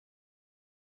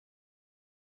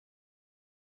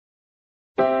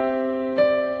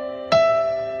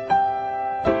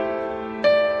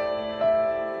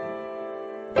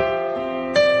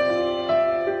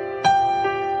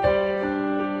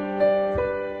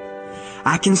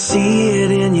I can see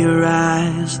it in your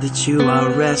eyes that you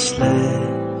are restless.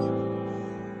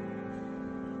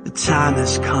 The time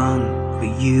has come for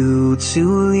you to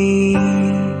leave.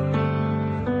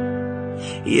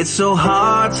 It's so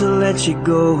hard to let you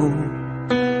go,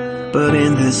 but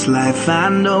in this life I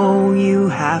know you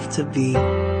have to be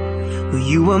who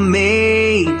you were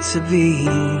made to be.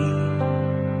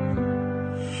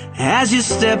 As you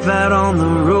step out on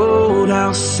the road,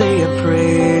 I'll say a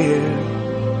prayer,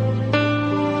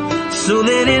 so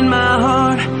that in my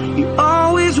heart you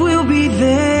always will be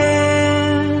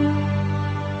there.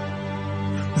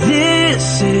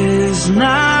 This is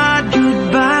not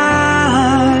goodbye.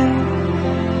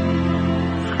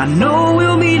 I know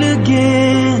we'll meet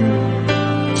again,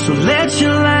 so let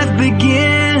your life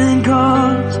begin,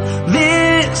 'cause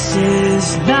this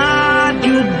is not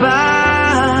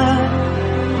goodbye.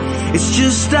 It's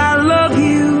just I love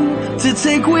you to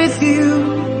take with you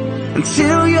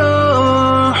until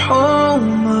you're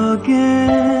home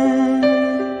again.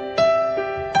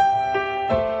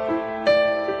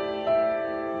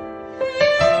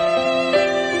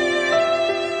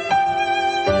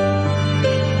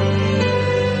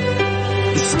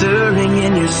 The stirring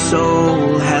in your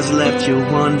soul has left you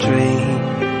wondering,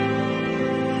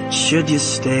 should you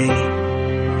stay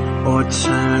or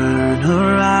turn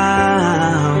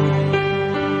around?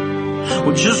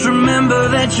 Well, just remember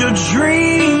that your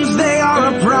dreams, they are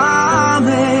a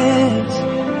promise,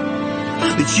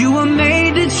 that you were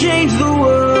made to change the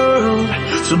world.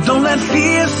 So don't let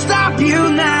fear stop you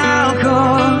now,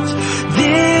 'cause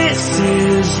this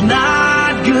is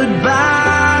not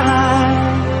goodbye.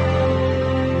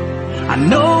 I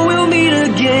know we'll meet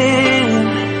again,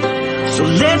 so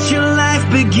let your life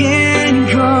begin,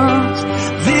 'cause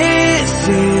this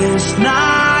is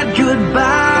not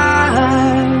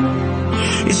goodbye.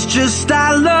 It's just I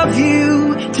love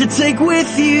you to take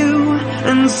with you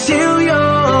until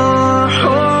you're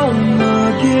home.